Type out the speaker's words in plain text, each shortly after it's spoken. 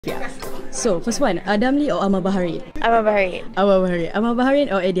Yeah. So, first one, Adamli or 𝗵𝗿𝗺𝗺? 𝗵𝗿𝗺𝗺. 𝗵𝗿𝗺𝗺.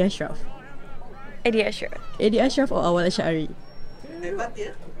 𝗵𝗿𝗺𝗺 or Adi Ashraf? Adi Ashraf. Adi Ashraf or Awal Ash'ari?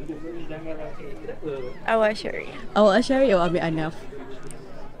 Awal Ash'ari. Awal Ash'ari or Amir Anaf?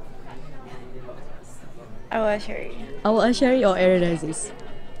 Awal Ash'ari. Awal Ash'ari or Aaron Aziz?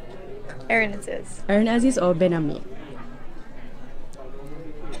 Aaron Aziz. Aaron Aziz or Ben Ami?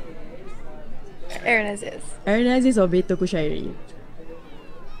 Aaron Aziz. Aaron Aziz or Beto Kushairi?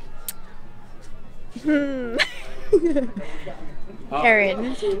 Aaron.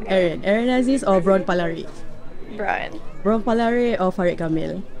 Aaron Aziz or 𝗵𝗿𝗺𝗺? Brian. 𝗵𝗿𝗺𝗺 or Farid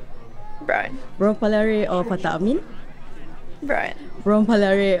Kamil? Brian. 𝗵𝗿𝗺𝗺 or Fatah Amin? Brian.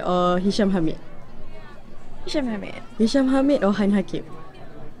 𝗵𝗿𝗺𝗺 or Hisham Hamid? Hisham Hamid. Hisham Hamid or Han Hakim?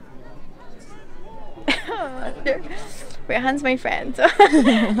 Wait, Han's my friend. So.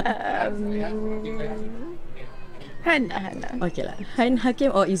 Hannah. Okay lah. Han Hakim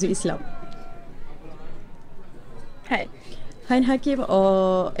or Izzul Islam? Han. Han Hakim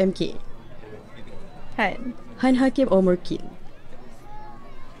or MK? Han. Han Hakim or Murkin?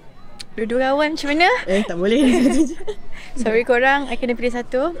 Dua-dua kawan macam mana? Tak boleh. Sorry korang, I kena pilih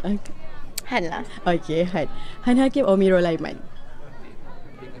satu. Okay. Han lah. Okay, Han. Han Hakim or Miro Laiman?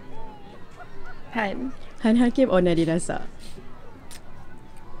 Han. Han Hakim or Nadine Asa?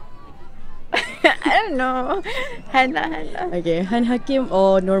 I don't know. Han lah. Okay, Han Hakim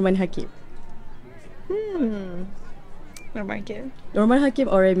or Norman Hakim? Norman Hakim. Norman Hakim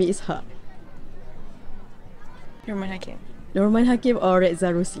or Remy Ishak? Norman Hakim. Norman Hakim or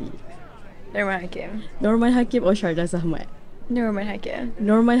Reza Rusli? Norman Hakim. Norman Hakim or Shardas Ahmad? Norman Hakim.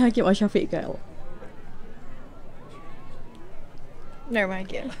 Norman Hakim or Syafiq Kyle? Norman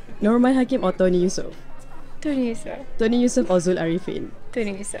Hakim. Norman Hakim or Tony Yusof? Tony Yusof. Tony Yusof or Zul Arifin?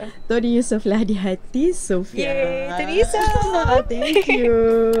 Tony Yusof. Tony Yusof lah di hati Sophia. Yay, Tony Yusof. Thank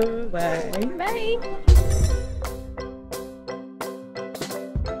you. Bye. Bye.